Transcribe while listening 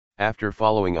After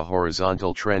following a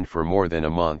horizontal trend for more than a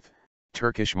month,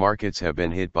 Turkish markets have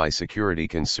been hit by security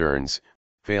concerns,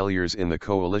 failures in the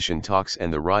coalition talks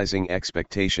and the rising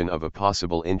expectation of a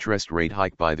possible interest rate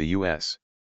hike by the U.S.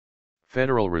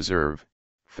 Federal Reserve,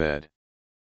 Fed.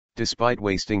 Despite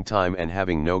wasting time and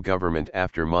having no government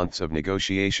after months of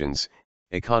negotiations,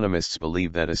 economists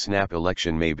believe that a snap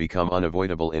election may become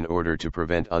unavoidable in order to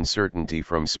prevent uncertainty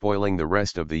from spoiling the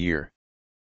rest of the year.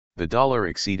 The dollar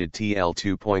exceeded TL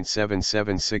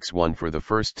 2.7761 for the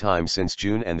first time since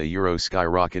June, and the euro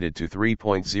skyrocketed to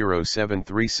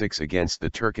 3.0736 against the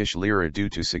Turkish lira due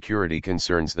to security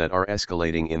concerns that are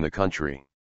escalating in the country.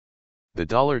 The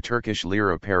dollar-Turkish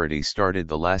lira parity started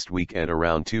the last week at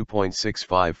around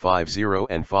 2.6550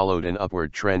 and followed an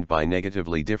upward trend by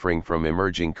negatively differing from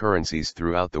emerging currencies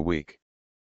throughout the week.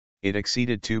 It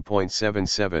exceeded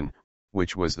 2.77,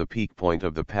 which was the peak point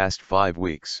of the past 5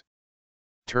 weeks.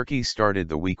 Turkey started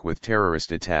the week with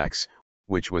terrorist attacks,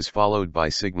 which was followed by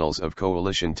signals of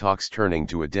coalition talks turning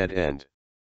to a dead end.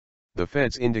 The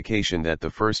Fed's indication that the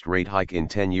first rate hike in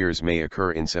 10 years may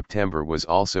occur in September was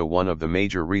also one of the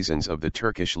major reasons of the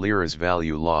Turkish lira's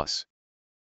value loss.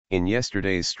 In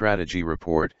yesterday's strategy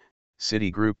report,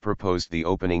 Citigroup proposed the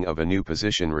opening of a new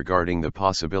position regarding the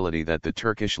possibility that the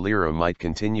Turkish lira might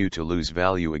continue to lose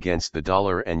value against the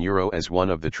dollar and euro as one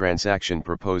of the transaction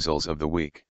proposals of the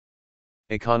week.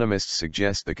 Economists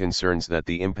suggest the concerns that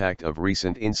the impact of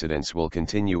recent incidents will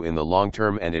continue in the long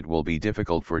term, and it will be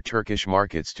difficult for Turkish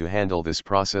markets to handle this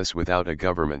process without a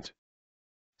government.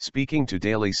 Speaking to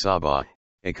Daily Sabah,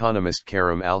 economist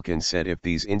Kerem Alkan said if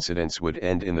these incidents would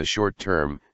end in the short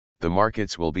term, the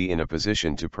markets will be in a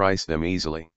position to price them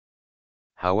easily.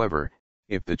 However,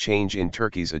 if the change in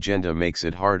Turkey's agenda makes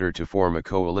it harder to form a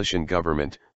coalition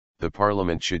government, the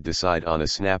parliament should decide on a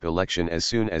snap election as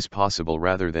soon as possible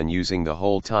rather than using the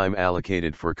whole time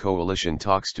allocated for coalition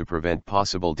talks to prevent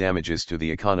possible damages to the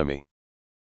economy.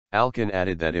 Alkan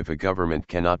added that if a government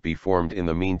cannot be formed in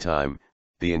the meantime,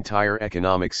 the entire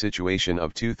economic situation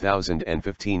of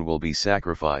 2015 will be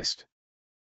sacrificed.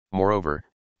 Moreover,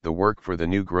 the work for the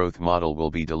new growth model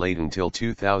will be delayed until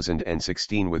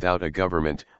 2016 without a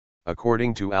government,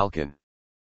 according to Alkan.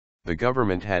 The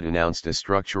government had announced a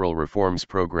structural reforms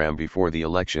program before the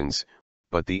elections,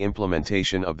 but the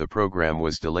implementation of the program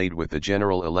was delayed with the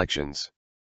general elections.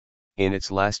 In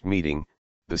its last meeting,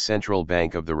 the Central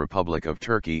Bank of the Republic of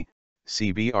Turkey,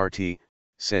 CBRT,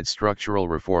 said structural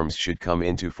reforms should come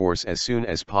into force as soon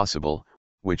as possible,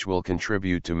 which will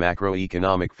contribute to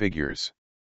macroeconomic figures.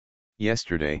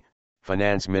 Yesterday,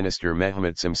 Finance Minister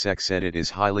Mehmet Şimşek said it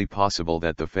is highly possible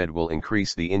that the Fed will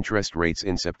increase the interest rates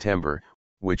in September,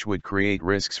 which would create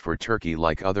risks for Turkey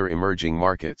like other emerging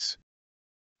markets.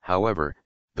 However,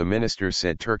 the minister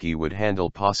said Turkey would handle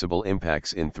possible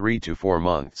impacts in 3 to 4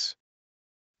 months.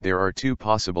 There are 2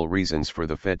 possible reasons for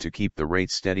the Fed to keep the rate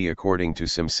steady according to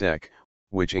Şimşek,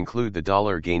 which include the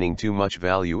dollar gaining too much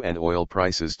value and oil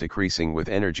prices decreasing with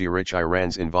energy-rich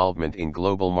Iran's involvement in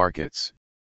global markets.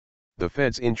 The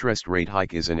Fed's interest rate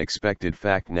hike is an expected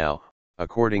fact now,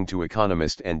 according to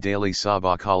economist and Daily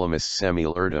Sabah columnist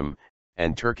Semil Erdem,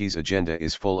 and Turkey's agenda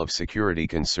is full of security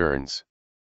concerns.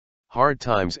 Hard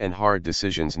times and hard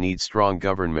decisions need strong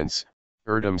governments,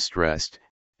 Erdem stressed,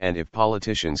 and if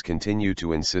politicians continue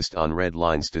to insist on red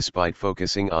lines despite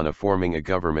focusing on forming a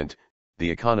government, the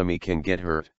economy can get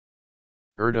hurt.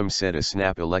 Erdem said a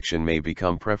snap election may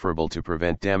become preferable to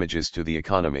prevent damages to the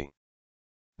economy.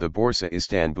 The Borsa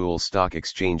Istanbul Stock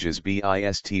Exchange's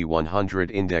BIST 100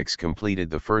 index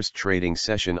completed the first trading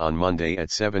session on Monday at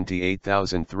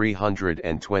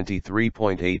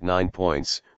 78,323.89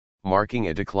 points, marking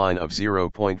a decline of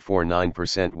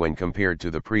 0.49% when compared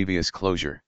to the previous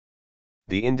closure.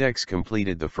 The index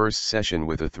completed the first session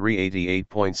with a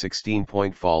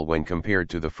 388.16-point fall when compared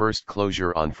to the first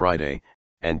closure on Friday,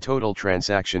 and total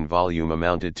transaction volume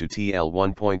amounted to TL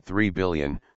 1.3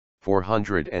 billion.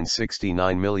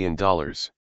 $469 million.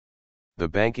 The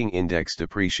banking index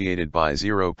depreciated by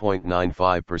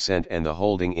 0.95% and the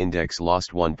holding index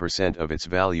lost 1% of its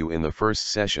value in the first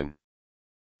session.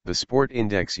 The sport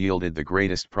index yielded the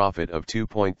greatest profit of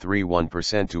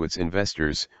 2.31% to its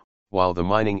investors, while the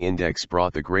mining index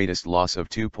brought the greatest loss of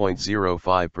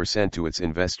 2.05% to its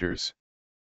investors.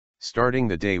 Starting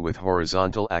the day with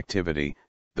horizontal activity,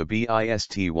 the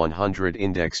BIST 100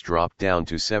 index dropped down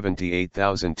to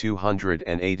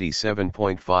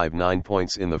 78,287.59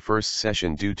 points in the first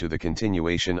session due to the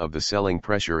continuation of the selling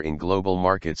pressure in global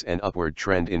markets and upward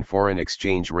trend in foreign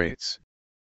exchange rates.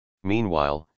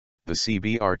 Meanwhile, the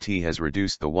CBRT has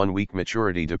reduced the one-week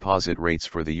maturity deposit rates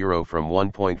for the euro from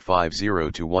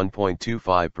 1.50 to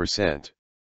 1.25%.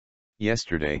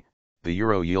 Yesterday, the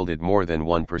euro yielded more than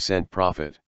 1%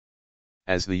 profit.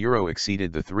 As the euro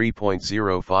exceeded the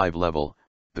 3.05 level,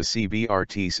 the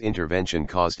CBRT's intervention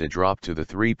caused a drop to the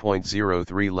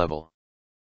 3.03 level.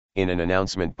 In an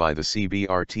announcement by the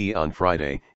CBRT on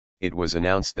Friday, it was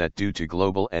announced that due to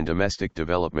global and domestic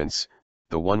developments,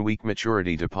 the one-week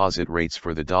maturity deposit rates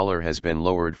for the dollar has been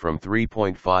lowered from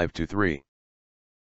 3.5 to 3.